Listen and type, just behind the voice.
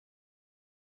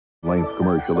Length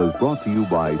commercial is brought to you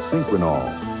by Synchronol.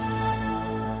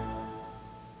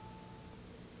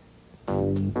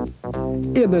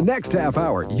 In the next half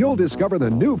hour, you'll discover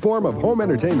the new form of home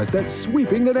entertainment that's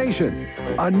sweeping the nation.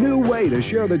 A new way to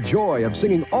share the joy of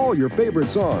singing all your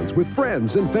favorite songs with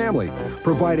friends and family,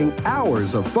 providing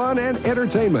hours of fun and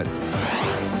entertainment.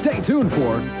 Stay tuned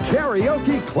for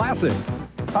Karaoke Classic.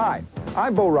 Hi,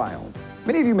 I'm Bo Riles.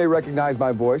 Many of you may recognize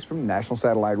my voice from National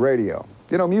Satellite Radio.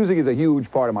 You know, music is a huge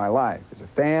part of my life, as a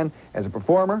fan, as a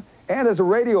performer, and as a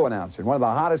radio announcer in one of the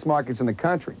hottest markets in the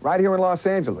country, right here in Los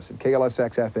Angeles at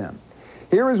KLSX-FM.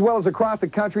 Here, as well as across the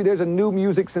country, there's a new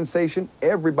music sensation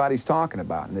everybody's talking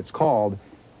about, and it's called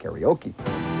karaoke.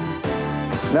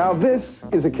 Now, this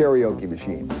is a karaoke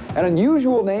machine, an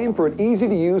unusual name for an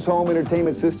easy-to-use home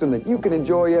entertainment system that you can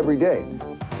enjoy every day.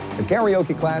 The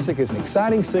Karaoke Classic is an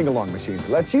exciting sing-along machine that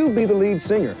lets you be the lead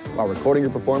singer while recording your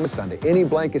performance onto any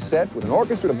blank cassette with an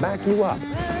orchestra to back you up.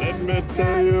 Let me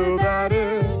tell you that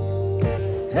it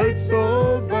hurts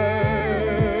so bad.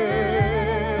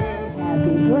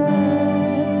 Happy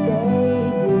birthday,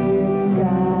 dear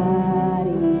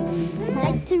Scotty.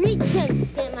 Nice to reach him,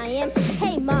 Sam I am.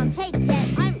 Hey, Mom, hey, Dad,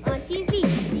 I'm on TV.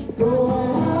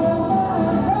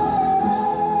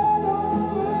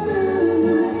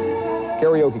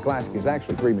 Karaoke Classic is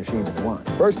actually 3 machines in one.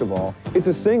 First of all, it's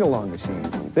a sing-along machine.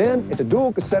 Then, it's a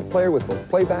dual cassette player with both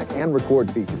playback and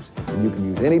record features that you can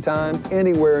use anytime,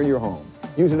 anywhere in your home.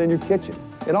 Use it in your kitchen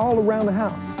and all around the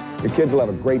house. Your kids will have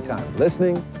a great time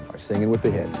listening or singing with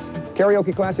the hits.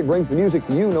 Karaoke Classic brings the music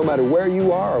to you no matter where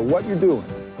you are or what you're doing,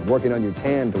 from working on your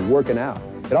tan to working out.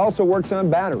 It also works on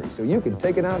battery, so you can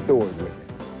take it outdoors with you.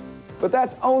 But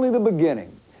that's only the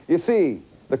beginning. You see,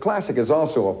 the Classic is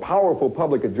also a powerful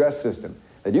public address system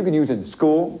that you can use in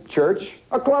school, church,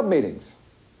 or club meetings.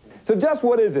 So just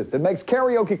what is it that makes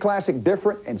Karaoke Classic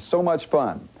different and so much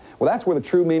fun? Well, that's where the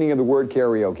true meaning of the word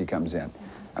karaoke comes in.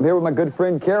 I'm here with my good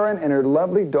friend Karen and her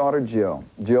lovely daughter Jill.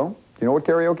 Jill, do you know what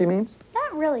karaoke means?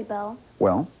 Not really, Bill.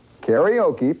 Well,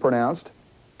 karaoke, pronounced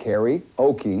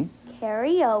karaoke.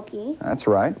 Karaoke. That's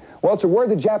right. Well, it's a word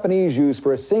the Japanese use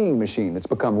for a singing machine that's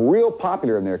become real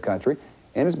popular in their country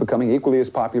and is becoming equally as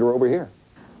popular over here.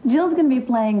 Jill's going to be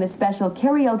playing the special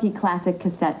Karaoke Classic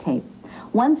cassette tape.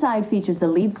 One side features the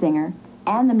lead singer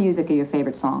and the music of your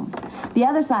favorite songs. The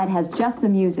other side has just the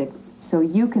music, so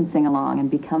you can sing along and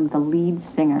become the lead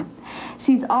singer.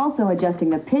 She's also adjusting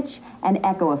the pitch and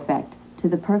echo effect to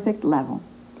the perfect level.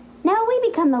 Now we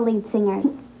become the lead singers.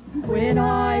 When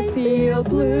I feel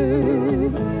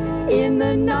blue in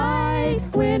the night,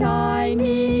 when I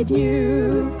need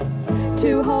you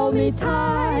to hold me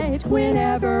tight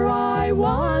whenever I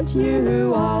want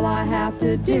you, all I have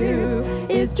to do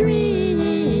is dream.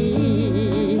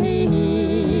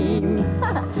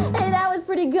 Hey, that was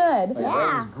pretty good. That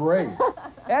was great.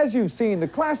 As you've seen, the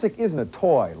Classic isn't a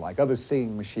toy like other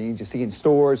singing machines you see in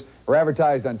stores or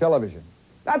advertised on television.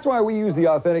 That's why we use the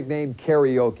authentic name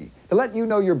karaoke, to let you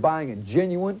know you're buying a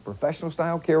genuine,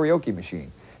 professional-style karaoke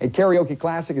machine. And Karaoke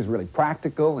Classic is really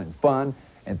practical and fun,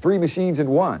 and 3 machines in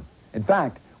one. In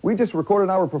fact, we just recorded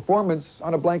our performance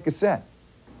on a blank cassette.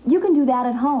 You can do that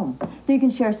at home, so you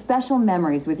can share special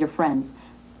memories with your friends,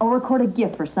 or record a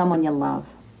gift for someone you love.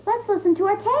 Let's listen to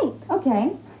our tape.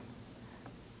 Okay.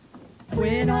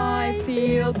 When I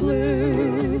feel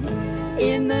blue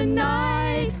in the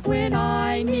night, when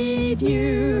I need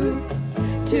you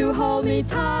to hold me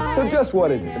tight. So just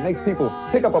what is it that makes people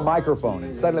pick up a microphone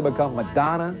and suddenly become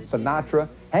Madonna, Sinatra,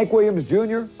 Hank Williams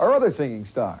Jr., or other singing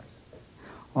stars?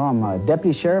 Well, I'm a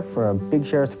deputy sheriff for a big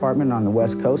sheriff's department on the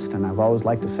West Coast, and I've always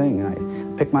liked to sing. And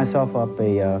I picked myself up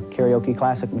a Karaoke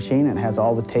Classic machine, and it has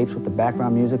all the tapes with the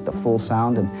background music, the full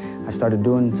sound, and I started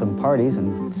doing some parties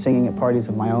and singing at parties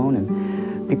of my own,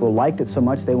 and people liked it so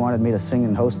much they wanted me to sing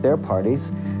and host their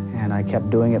parties, and I kept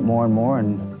doing it more and more,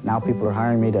 and now people are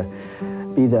hiring me to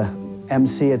be the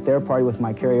MC at their party with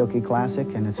my Karaoke Classic,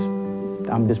 and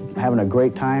I'm just having a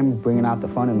great time bringing out the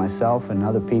fun in myself and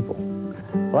other people.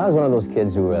 Well, I was one of those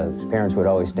kids who his parents would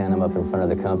always stand him up in front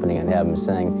of the company and have him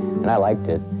sing, and I liked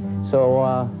it. So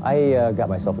I got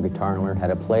myself a guitar and learned how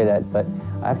to play that, but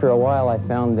after a while I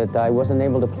found that I wasn't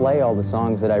able to play all the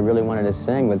songs that I really wanted to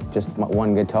sing with just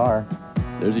one guitar.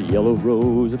 There's a yellow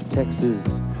rose of Texas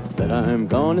that I'm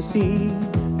gonna see.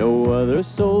 No other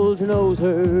soldier knows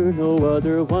her, no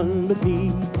other one but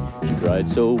me. She cried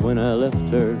so when I left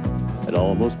her, it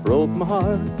almost broke my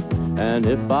heart. And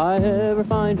if I ever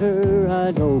find her,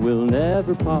 I know we'll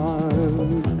never part.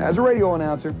 As a radio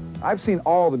announcer, I've seen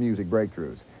all the music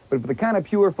breakthroughs. But for the kind of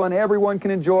pure fun everyone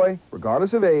can enjoy,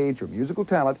 regardless of age or musical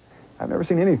talent, I've never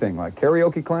seen anything like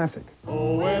Karaoke Classic.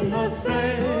 Oh, when the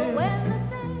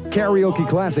saints Karaoke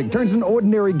Classic turns an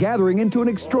ordinary gathering into an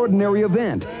extraordinary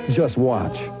event. Just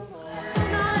watch.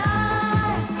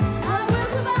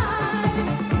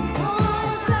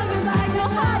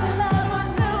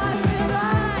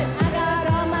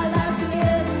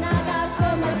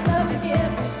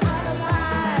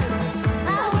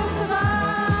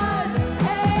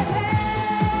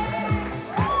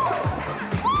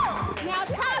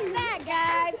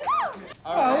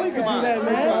 Oh, we can do that,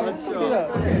 man. Let's show it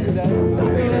up.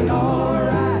 Feeling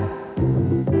alright.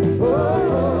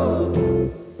 Oh,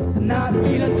 not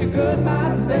feeling too good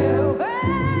myself.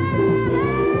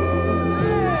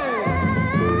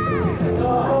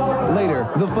 Later,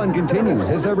 the fun continues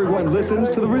as everyone listens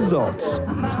to the results.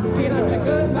 Not feeling too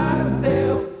good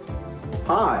myself.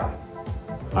 Hi,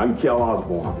 I'm Kel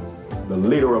Osborne, the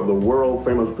leader of the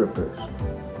world-famous Drifters.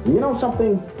 And you know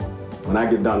something? When I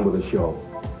get done with the show,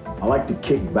 I like to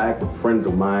kick back with friends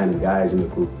of mine and guys in the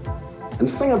group and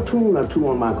sing a tune or two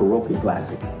on my Karaoke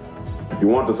Classic. If you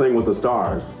want to sing with the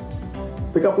stars,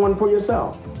 pick up one for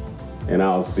yourself, and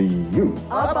I'll see you.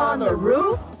 Up on the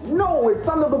roof? No, it's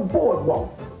under the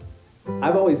boardwalk.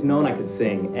 I've always known I could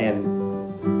sing,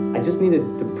 and I just needed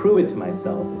to prove it to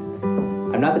myself.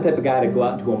 I'm not the type of guy to go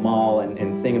out into a mall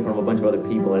and sing in front of a bunch of other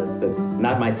people. That's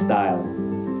not my style.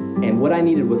 And what I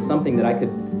needed was something that I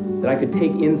could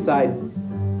take inside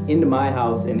into my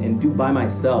house and do by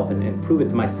myself and prove it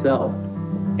to myself.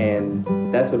 And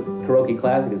that's what Karaoke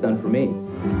Classic has done for me.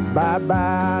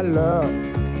 Bye-bye, love.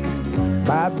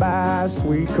 Bye-bye,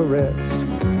 sweet caress.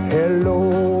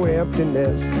 Hello,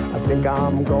 emptiness. I think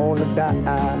I'm gonna die.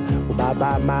 Well,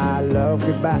 bye-bye, my love,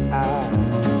 goodbye.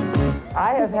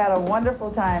 I have had a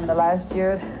wonderful time the last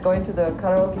year going to the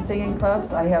karaoke singing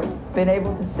clubs. I have been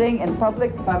able to sing in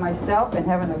public by myself and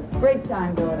having a great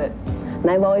time doing it. And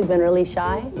I've always been really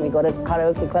shy. We go to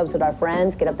karaoke clubs with our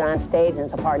friends, get up there on stage, and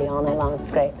it's a party all night long.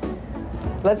 It's great.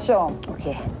 Let's show them.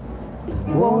 Okay.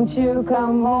 Won't you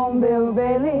come home, Bill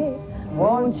Bailey?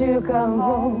 Won't you come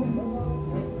home?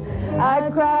 I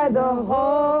cried the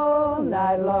whole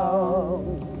night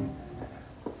long.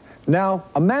 Now,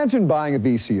 imagine buying a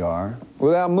VCR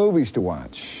without movies to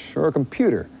watch, or a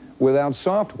computer without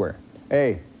software.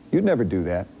 Hey, you'd never do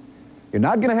that. You're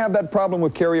not going to have that problem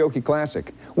with Karaoke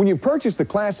Classic. When you purchase the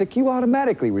Classic, you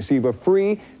automatically receive a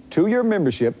free 2-year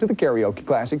membership to the Karaoke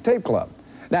Classic Tape Club.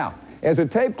 Now, as a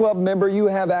Tape Club member, you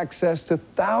have access to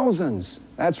thousands.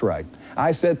 That's right.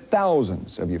 I said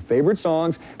thousands of your favorite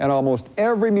songs and almost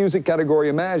every music category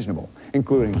imaginable,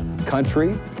 including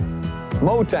country,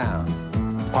 Motown,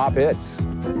 pop hits,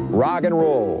 rock and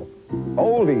roll,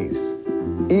 oldies,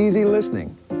 easy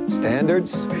listening,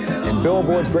 standards, and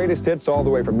Billboard's greatest hits all the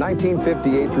way from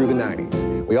 1958 through the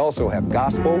 90s. We also have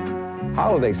gospel,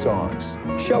 holiday songs,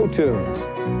 show tunes,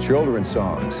 children's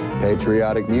songs,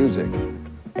 patriotic music,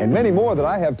 and many more that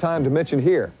I have time to mention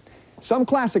here. Some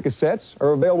classic cassettes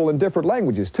are available in different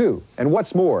languages, too. And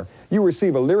what's more, you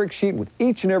receive a lyric sheet with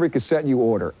each and every cassette you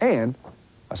order, and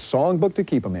a songbook to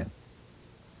keep them in.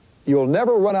 You'll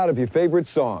never run out of your favorite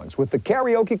songs with the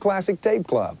Karaoke Classic Tape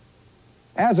Club.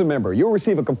 As a member, you'll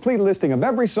receive a complete listing of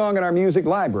every song in our music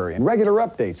library and regular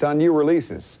updates on new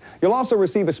releases. You'll also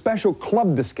receive a special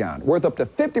club discount worth up to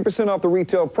 50% off the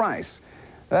retail price.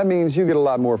 That means you get a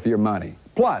lot more for your money.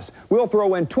 Plus, we'll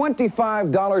throw in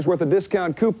 $25 worth of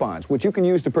discount coupons, which you can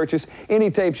use to purchase any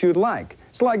tapes you'd like.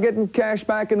 It's like getting cash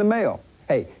back in the mail.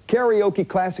 Hey, Karaoke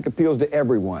Classic appeals to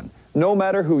everyone, no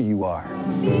matter who you are.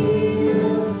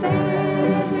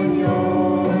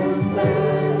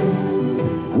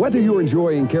 Whether you're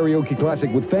enjoying Karaoke Classic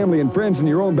with family and friends in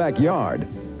your own backyard,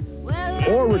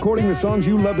 or recording the songs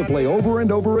you love to play over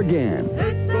and over again,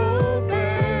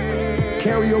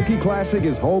 Karaoke Classic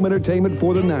is home entertainment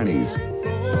for the 90s.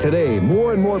 Today,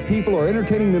 more and more people are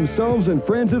entertaining themselves and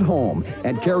friends at home,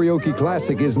 and Karaoke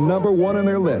Classic is #1 on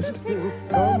their list.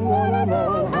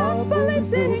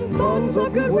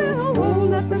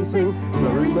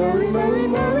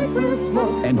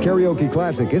 And Karaoke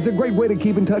Classic is a great way to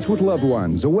keep in touch with loved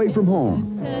ones away from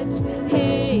home.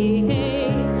 Hey, hey,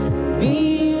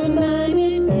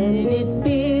 reunited and it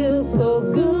feels so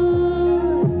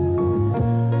good.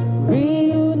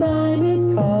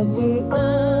 Reunited 'cause we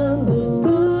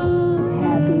understood.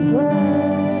 Happy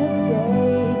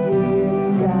birthday, dear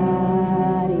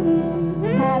Scotty.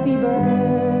 Happy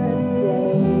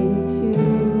birthday to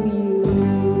you.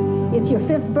 It's your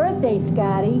 5th birthday,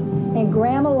 Scotty, and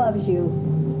Grandma loves you.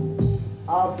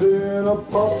 I've been a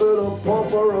puppet, a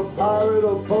pauper, a pirate,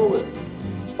 a poet,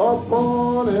 a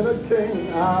pawn and a king.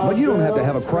 But you don't have to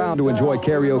have a crowd to enjoy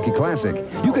Karaoke Classic.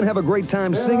 You can have a great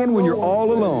time singing when you're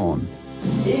all alone.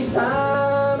 Each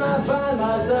time I find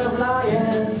myself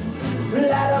lying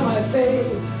flat on my my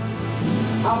face.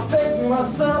 I'll pick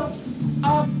myself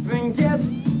up and get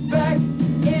back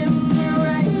in the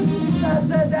race. I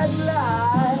said that's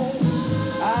life.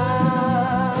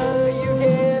 You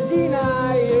can't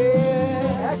deny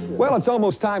it. Well, it's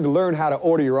almost time to learn how to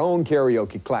order your own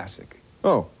Karaoke Classic.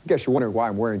 Oh, I guess you're wondering why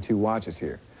I'm wearing two watches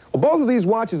here. Well, both of these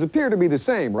watches appear to be the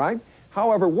same, right?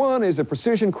 However, one is a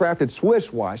precision-crafted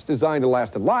Swiss watch designed to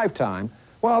last a lifetime,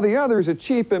 while the other is a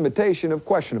cheap imitation of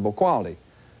questionable quality.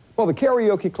 Well, the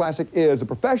Karaoke Classic is a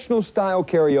professional-style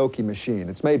karaoke machine.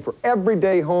 It's made for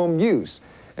everyday home use.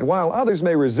 And while others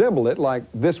may resemble it, like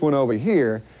this one over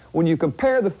here, when you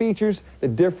compare the features, the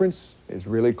difference is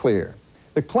really clear.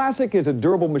 The Classic is a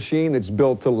durable machine that's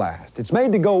built to last. It's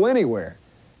made to go anywhere.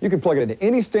 You can plug it into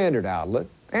any standard outlet,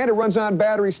 and it runs on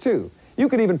batteries, too. You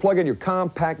can even plug in your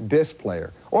compact disc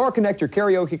player or connect your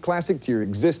Karaoke Classic to your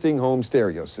existing home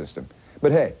stereo system.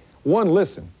 But hey, one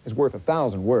listen is worth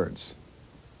 1,000 words.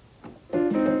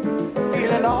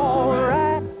 Feeling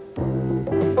alright.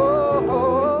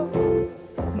 Oh,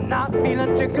 not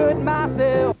feeling too good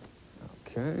myself.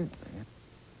 Okay.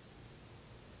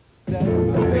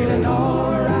 Feeling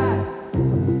alright.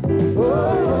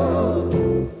 Oh,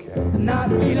 not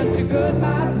feeling too good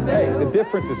myself. Hey, the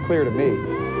difference is clear to me.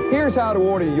 Here's how to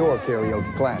order your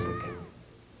Karaoke Classic.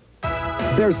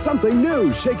 There's something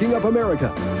new shaking up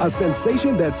America, a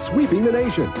sensation that's sweeping the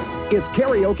nation. It's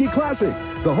Karaoke Classic,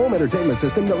 the home entertainment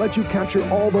system that lets you capture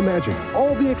all the magic,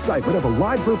 all the excitement of a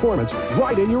live performance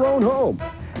right in your own home.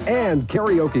 And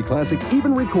Karaoke Classic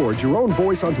even records your own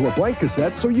voice onto a blank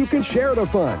cassette so you can share the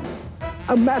fun.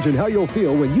 Imagine how you'll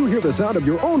feel when you hear the sound of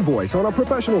your own voice on a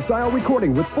professional-style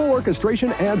recording with full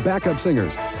orchestration and backup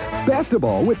singers. Best of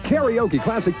all, with Karaoke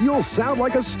Classic, you'll sound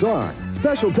like a star.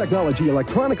 Special technology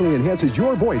electronically enhances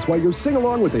your voice while you sing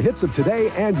along with the hits of today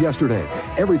and yesterday.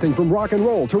 Everything from rock and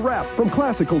roll to rap, from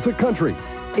classical to country.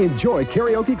 Enjoy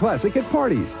Karaoke Classic at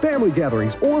parties, family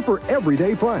gatherings, or for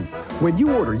everyday fun. When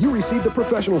you order, you receive the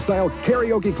professional-style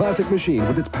Karaoke Classic machine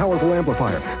with its powerful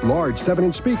amplifier, large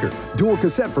 7-inch speaker, dual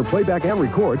cassette for playback and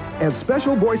record, and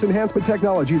special voice enhancement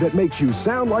technology that makes you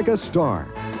sound like a star.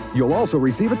 You'll also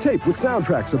receive a tape with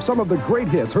soundtracks of some of the great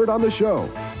hits heard on the show,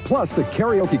 plus the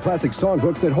Karaoke Classic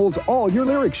songbook that holds all your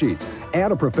lyric sheets,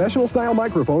 and a professional-style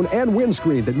microphone and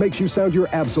windscreen that makes you sound your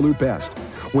absolute best.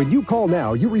 When you call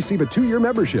now, you receive a 2-year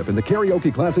membership in the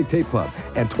Karaoke Classic Tape Club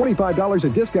and $25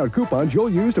 in discount coupons you'll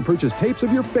use to purchase tapes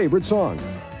of your favorite songs.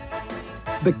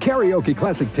 The Karaoke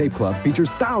Classic Tape Club features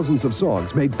thousands of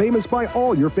songs made famous by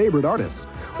all your favorite artists.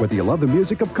 Whether you love the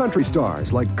music of country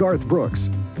stars like Garth Brooks,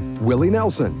 Willie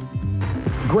Nelson,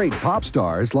 great pop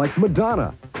stars like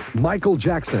Madonna, Michael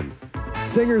Jackson,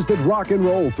 singers that rock and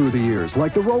roll through the years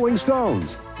like the Rolling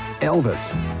Stones,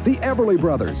 Elvis, the Everly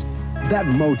Brothers, that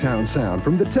Motown sound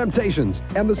from the Temptations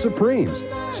and the Supremes,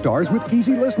 stars with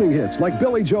easy listening hits like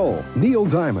Billy Joel, Neil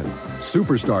Diamond,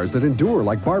 superstars that endure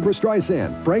like Barbra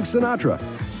Streisand, Frank Sinatra,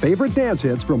 favorite dance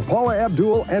hits from Paula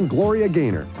Abdul and Gloria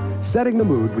Gaynor, setting the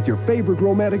mood with your favorite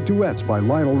romantic duets by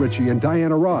Lionel Richie and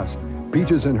Diana Ross,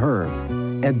 Peaches and Herb,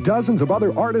 and dozens of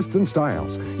other artists and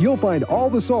styles. You'll find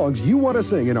all the songs you want to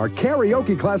sing in our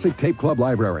Karaoke Classic Tape Club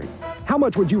library. How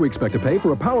much would you expect to pay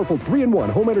for a powerful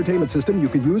 3-in-1 home entertainment system you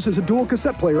can use as a dual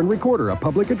cassette player and recorder, a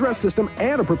public address system,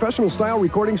 and a professional-style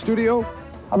recording studio?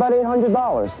 About $800.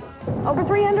 Over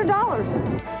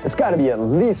 $300. It's got to be at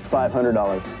least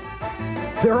 $500.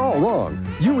 They're all wrong.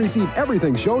 You receive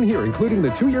everything shown here, including the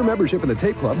 2-year membership in the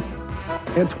Tape Club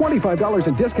and $25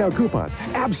 in discount coupons,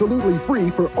 absolutely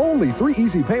free for only 3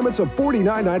 easy payments of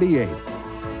 $49.98.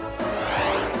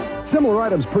 Similar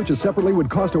items purchased separately would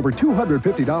cost over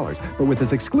 $250, but with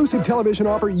this exclusive television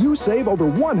offer, you save over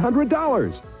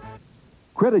 $100.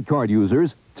 Credit card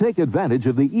users, take advantage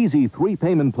of the easy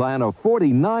 3-payment plan of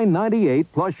 $49.98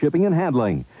 plus shipping and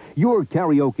handling. Your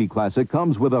Karaoke Classic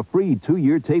comes with a free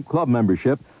 2-year Tape Club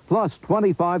membership, plus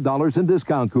 $25 in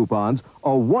discount coupons, a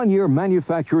 1-year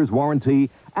manufacturer's warranty,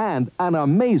 and an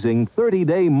amazing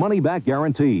 30-day money-back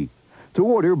guarantee. To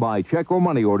order by check or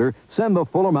money order, send the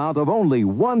full amount of only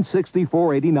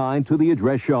 $164.89 to the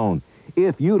address shown.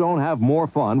 If you don't have more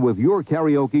fun with your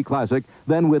Karaoke Classic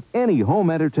than with any home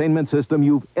entertainment system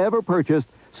you've ever purchased,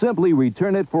 simply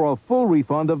return it for a full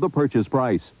refund of the purchase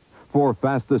price. For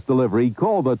fastest delivery,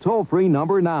 call the toll-free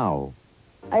number now.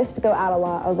 I used to go out a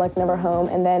lot. I was like never home,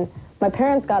 and then my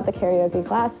parents got the Karaoke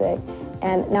Classic,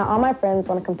 and now all my friends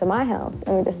want to come to my house,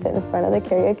 and we just sit in front of the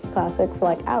Karaoke Classic for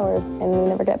like hours, and we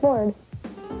never get bored.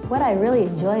 What I really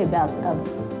enjoy about,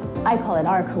 I call it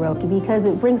our karaoke, because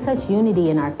it brings such unity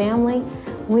in our family.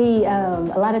 We,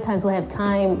 a lot of times we'll have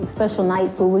time, special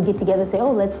nights where we get together and say,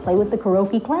 oh, let's play with the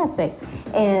Karaoke Classic.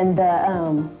 And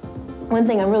One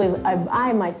thing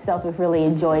I myself have really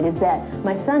enjoyed is that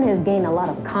my son has gained a lot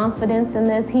of confidence in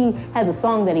this. He has a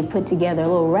song that he put together, a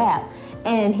little rap,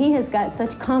 and he has got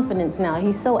such confidence now.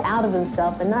 He's so out of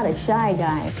himself and not a shy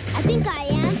guy. I think I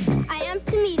am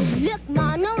to me. Look,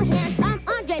 Ma, no hands, I'm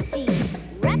Andre C.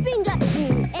 Wrapping up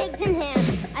eggs and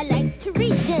ham. I like to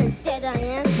read them, said I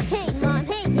am. Hey, Mom,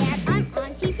 hey, Dad, I'm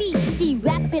on TV. See,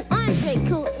 rapping Andre,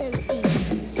 cool MC.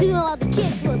 Soon all the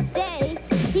kids will say,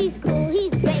 he's cool,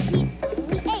 he's great, he's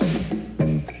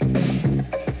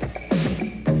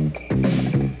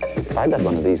If I'd had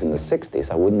one of these in the 60s,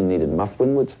 I wouldn't have needed Muff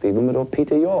Winwood, Steve Winwood, or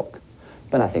Peter York.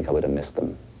 But I think I would have missed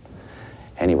them.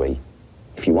 Anyway,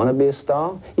 if you want to be a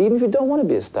star, even if you don't want to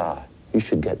be a star, you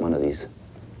should get one of these.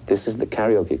 This is the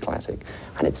Karaoke Classic,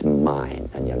 and it's mine,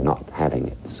 and you're not having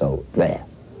it. So, there.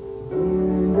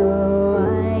 Though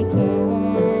I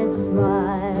can't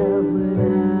smile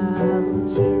without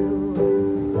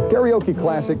you. Karaoke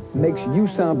Classic makes you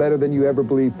sound better than you ever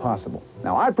believed possible.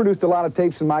 Now, I've produced a lot of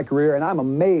tapes in my career, and I'm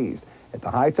amazed at the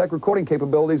high-tech recording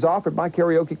capabilities offered by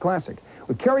Karaoke Classic.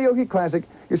 With Karaoke Classic,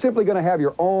 you're simply going to have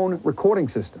your own recording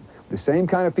system, the same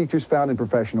kind of features found in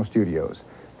professional studios.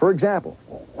 For example,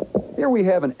 here we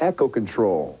have an echo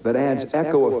control that adds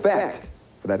echo effect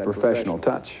for that professional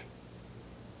touch.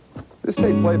 This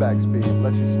tape playback speed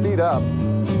lets you speed up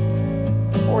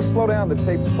or slow down the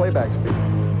tape's playback speed,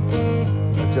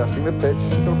 adjusting the pitch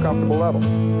to a comfortable level.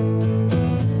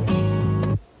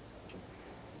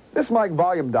 This mic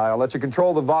volume dial lets you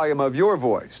control the volume of your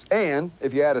voice, and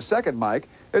if you add a second mic,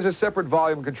 there's a separate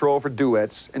volume control for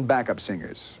duets and backup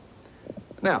singers.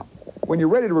 Now, when you're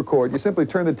ready to record, you simply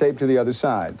turn the tape to the other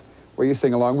side, where you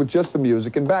sing along with just the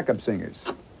music and backup singers.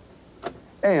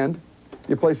 And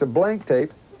you place a blank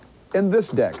tape in this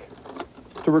deck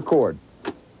to record.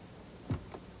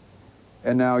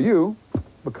 And now you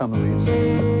become the lead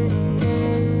singer.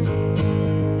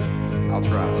 I'll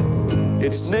try.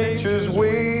 It's nature's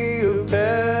way of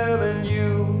telling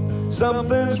you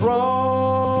something's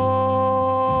wrong.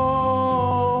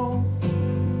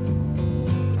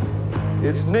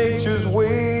 It's nature's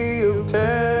way of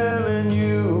telling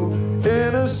you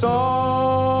in a song.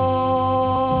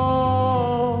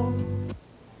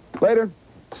 Later,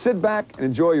 sit back and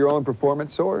enjoy your own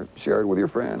performance or share it with your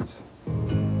friends.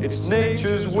 It's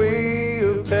nature's way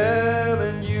of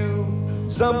telling you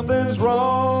something's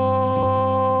wrong.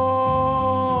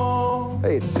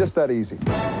 Hey, it's just that easy.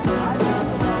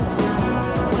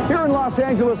 Here in Los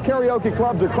Angeles, karaoke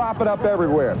clubs are cropping up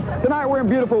everywhere. Tonight we're in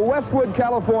beautiful Westwood,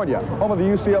 California, home of the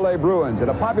UCLA Bruins, at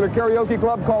a popular karaoke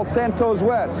club called Santos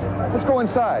West. Let's go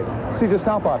inside, see just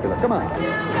how popular. Come on.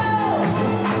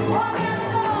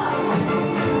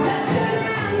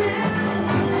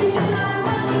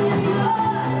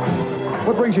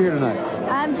 What brings you here tonight?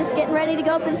 I'm just getting ready to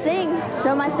go up and sing,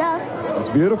 show my stuff. It's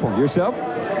beautiful. Yourself?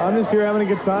 I'm just here having a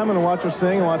good time. I'm going to watch her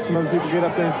sing and watch some other people get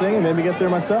up there and sing and maybe get there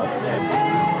myself.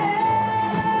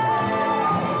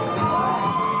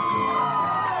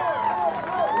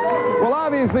 Well,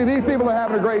 obviously, these people are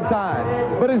having a great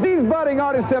time. But as these budding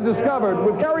artists have discovered,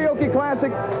 with Karaoke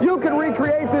Classic, you can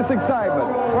recreate this excitement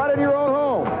right in your own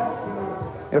home.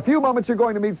 In a few moments, you're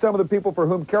going to meet some of the people for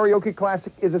whom Karaoke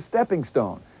Classic is a stepping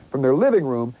stone from their living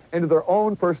room into their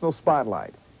own personal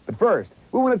spotlight. But first,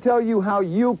 we want to tell you how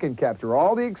you can capture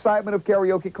all the excitement of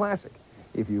Karaoke Classic.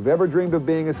 If you've ever dreamed of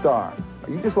being a star, or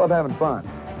you just love having fun,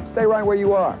 stay right where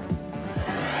you are.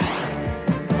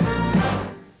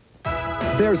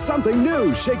 There's something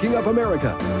new shaking up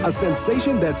America, a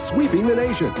sensation that's sweeping the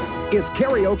nation. It's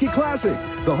Karaoke Classic,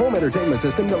 the home entertainment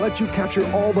system that lets you capture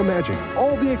all the magic,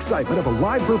 all the excitement of a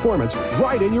live performance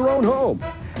right in your own home.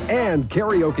 And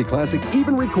Karaoke Classic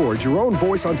even records your own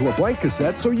voice onto a blank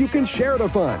cassette so you can share the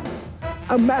fun.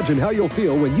 Imagine how you'll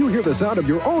feel when you hear the sound of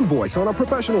your own voice on a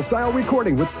professional-style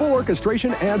recording with full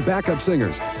orchestration and backup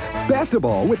singers. Best of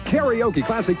all, with Karaoke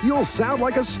Classic, you'll sound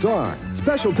like a star.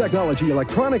 Special technology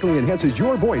electronically enhances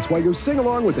your voice while you sing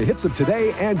along with the hits of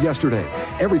today and yesterday.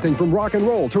 Everything from rock and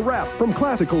roll to rap, from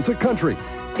classical to country.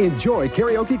 Enjoy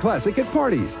Karaoke Classic at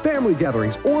parties, family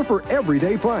gatherings, or for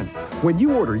everyday fun. When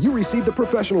you order, you receive the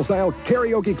professional-style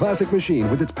Karaoke Classic machine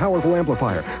with its powerful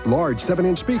amplifier, large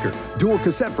 7-inch speaker, dual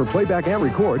cassette for playback and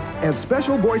record, and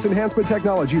special voice enhancement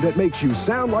technology that makes you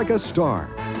sound like a star.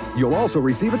 You'll also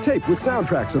receive a tape with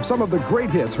soundtracks of some of the great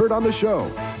hits heard on the show,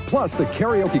 plus the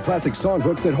Karaoke Classic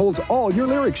songbook that holds all your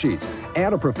lyric sheets,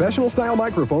 and a professional-style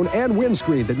microphone and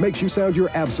windscreen that makes you sound your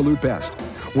absolute best.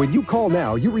 When you call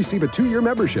now, you receive a 2-year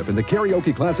membership in the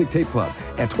Karaoke Classic Tape Club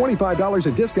and $25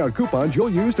 in discount coupons you'll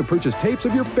use to purchase tapes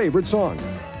of your favorite songs.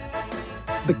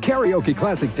 The Karaoke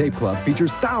Classic Tape Club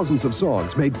features thousands of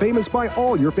songs made famous by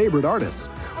all your favorite artists.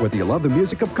 Whether you love the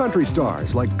music of country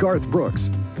stars like Garth Brooks,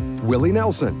 Willie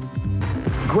Nelson,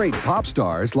 great pop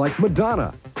stars like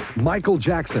Madonna, Michael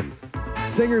Jackson,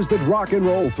 singers that rock and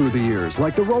roll through the years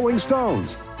like the Rolling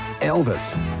Stones, Elvis,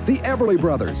 the Everly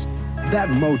Brothers, that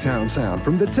Motown sound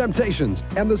from the Temptations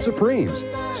and the Supremes,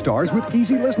 stars with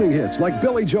easy listening hits like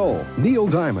Billy Joel, Neil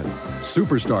Diamond,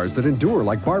 superstars that endure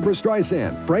like Barbra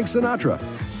Streisand, Frank Sinatra,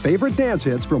 favorite dance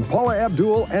hits from Paula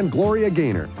Abdul and Gloria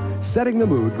Gaynor, setting the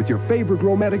mood with your favorite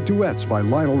romantic duets by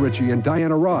Lionel Richie and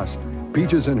Diana Ross,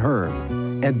 Peaches and Herb,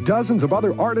 and dozens of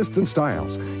other artists and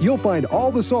styles. You'll find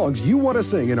all the songs you want to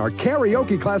sing in our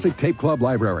Karaoke Classic Tape Club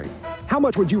library. How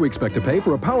much would you expect to pay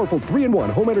for a powerful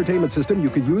 3-in-1 home entertainment system you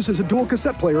can use as a dual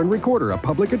cassette player and recorder, a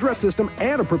public address system,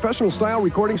 and a professional-style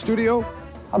recording studio?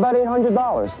 How about $800?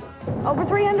 Over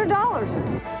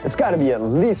 $300. It's got to be at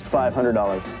least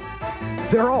 $500.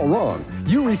 They're all wrong.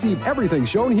 You receive everything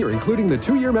shown here, including the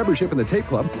 2-year membership in the Tape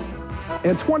Club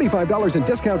and $25 in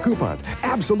discount coupons,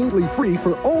 absolutely free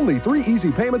for only 3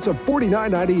 easy payments of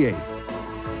 $49.98.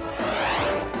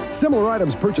 Similar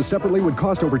items purchased separately would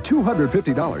cost over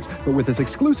 $250, but with this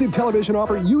exclusive television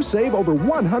offer, you save over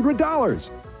 $100.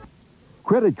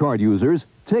 Credit card users,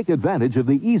 take advantage of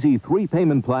the easy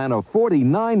 3-payment plan of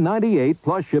 $49.98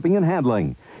 plus shipping and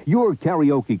handling. Your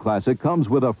Karaoke Classic comes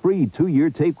with a free 2-year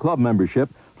Tape Club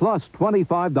membership, plus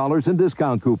 $25 in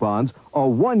discount coupons, a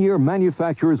 1-year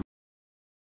manufacturer's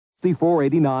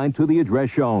 $64.89 to the address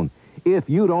shown. If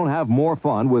you don't have more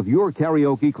fun with your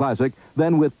Karaoke Classic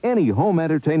than with any home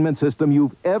entertainment system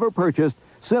you've ever purchased,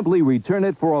 simply return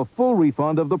it for a full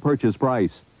refund of the purchase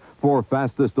price. For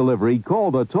fastest delivery,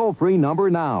 call the toll-free number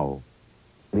now.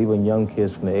 Even young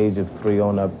kids from the age of 3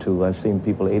 on up to, I've seen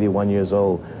people 81 years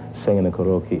old singing the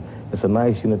karaoke. It's a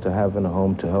nice unit to have in the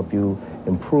home to help you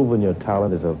improve on your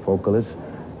talent as a vocalist,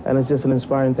 and it's just an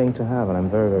inspiring thing to have, and I'm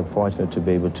very, very fortunate to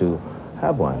be able to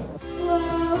have one.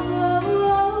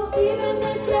 Even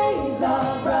the days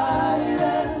are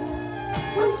brighter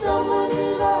when someone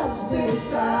who loves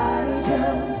beside you.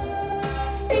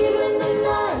 Even the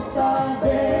nights are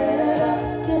better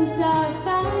since I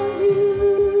found you.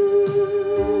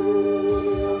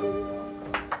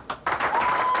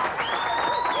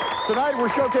 Tonight we're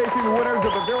showcasing the winners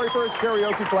of the very first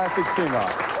Karaoke Classic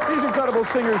Sing-Off. These incredible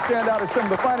singers stand out as some of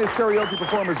the finest karaoke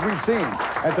performers we've seen.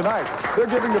 And tonight, they're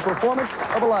giving the performance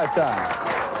of a lifetime.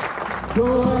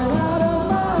 Going out of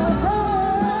my head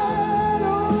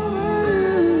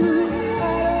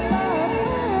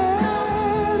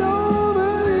over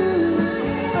you,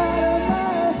 out of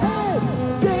my head,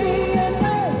 day and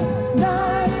night,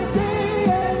 night and day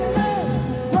and night,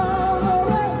 wrong or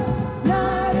right,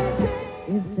 night and day.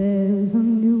 If there's a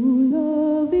new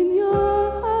love in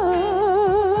your heart,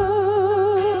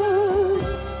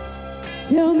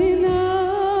 tell me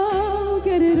now,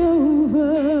 get it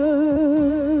over.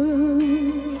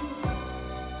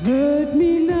 Hurt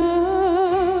me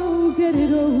now, get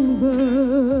it over.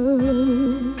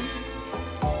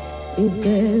 If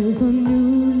there's a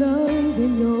new love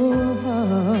in your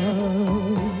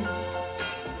heart,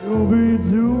 you'll be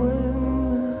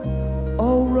doing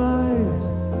all right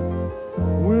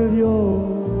with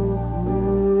your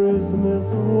Christmas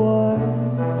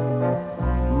wine.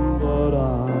 But I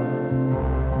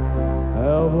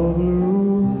have a blue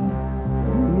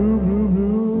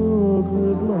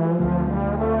Christmas.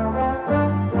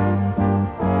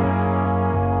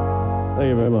 Thank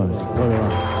you very much.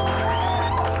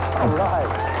 All right.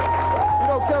 You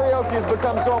know, karaoke has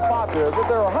become so popular that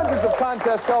there are hundreds of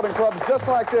contests held in clubs just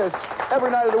like this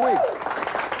every night of the week.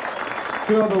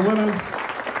 Here are the winners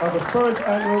of the first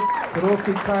annual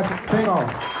Karaoke Classic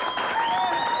Sing-Off.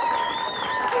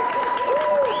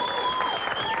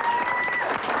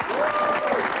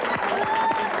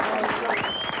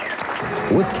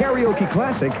 With Karaoke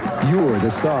Classic, you're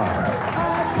the star.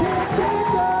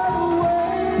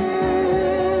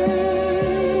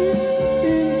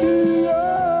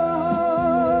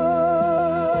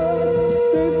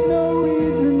 There's no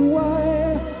reason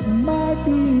why my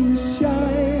being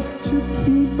shy should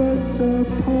keep us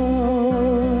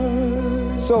apart.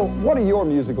 So, what are your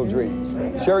musical dreams?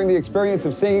 Sharing the experience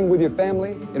of singing with your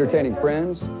family, entertaining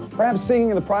friends, perhaps singing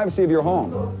in the privacy of your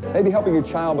home, maybe helping your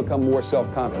child become more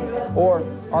self-confident. Or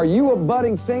are you a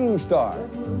budding singing star?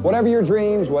 Whatever your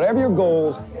dreams, whatever your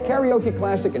goals, Karaoke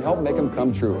Classic can help make them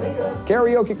come true.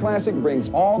 Karaoke Classic brings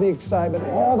all the excitement,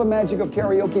 all the magic of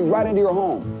karaoke right into your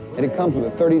home. And it comes with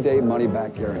a 30-day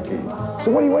money-back guarantee.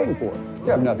 So what are you waiting for?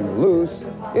 You have nothing to lose.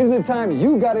 Isn't it time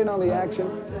you got in on the action?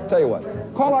 Tell you what,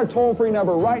 call our toll-free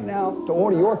number right now to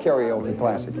order your Karaoke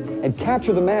Classic and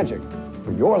capture the magic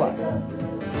for your life.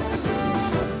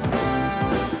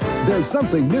 There's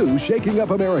something new shaking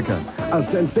up America. A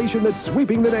sensation that's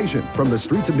sweeping the nation from the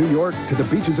streets of New York to the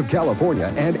beaches of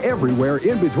California and everywhere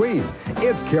in between.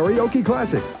 It's Karaoke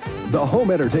Classic, the home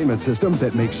entertainment system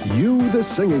that makes you the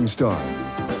singing star.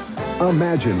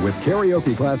 Imagine with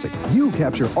Karaoke Classic, you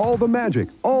capture all the magic,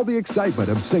 all the excitement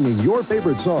of singing your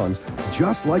favorite songs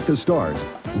just like the stars,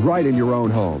 right in your own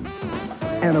home.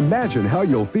 And imagine how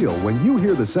you'll feel when you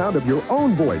hear the sound of your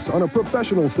own voice on a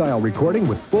professional-style recording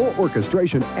with full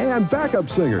orchestration and backup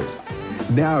singers.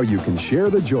 Now you can share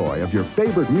the joy of your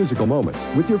favorite musical moments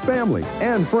with your family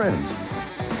and friends.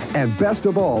 And best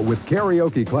of all, with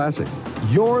Karaoke Classic,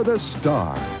 you're the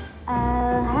star.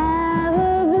 I'll have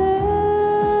a blue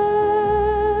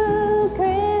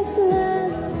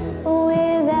Christmas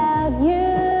without you.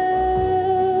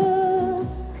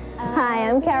 Hi,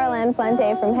 I'm Carol Ann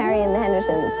Flante from Harry and the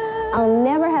Hendersons. I'll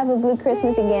never have a blue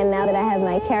Christmas again now that I have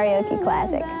my Karaoke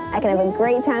Classic. I can have a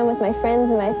great time with my friends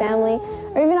and my family,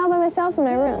 or even all by myself in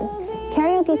my room.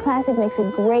 Karaoke Classic makes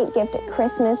a great gift at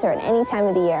Christmas or at any time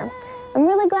of the year. I'm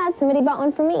really glad somebody bought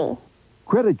one for me.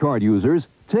 Credit card users,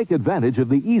 take advantage of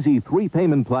the easy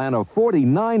 3-payment plan of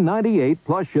 $49.98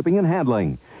 plus shipping and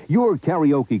handling. Your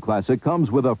Karaoke Classic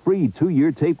comes with a free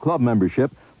 2-year tape club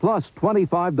membership, plus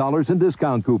 $25 in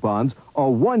discount coupons, a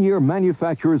 1-year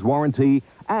manufacturer's warranty,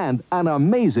 and an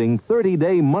amazing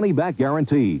 30-day money-back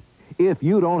guarantee. If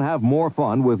you don't have more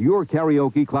fun with your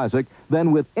Karaoke Classic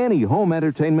than with any home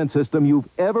entertainment system you've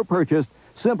ever purchased,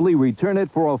 simply return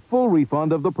it for a full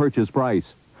refund of the purchase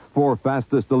price. For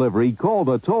fastest delivery, call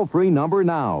the toll-free number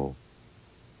now.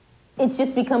 It's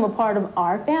just become a part of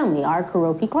our family, our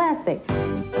Karaoke Classic.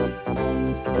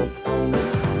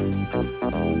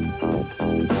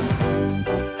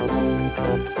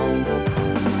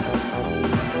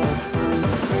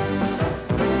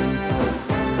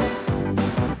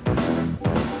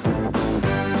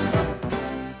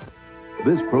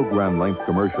 This program-length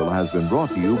commercial has been brought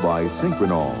to you by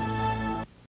Synchronol.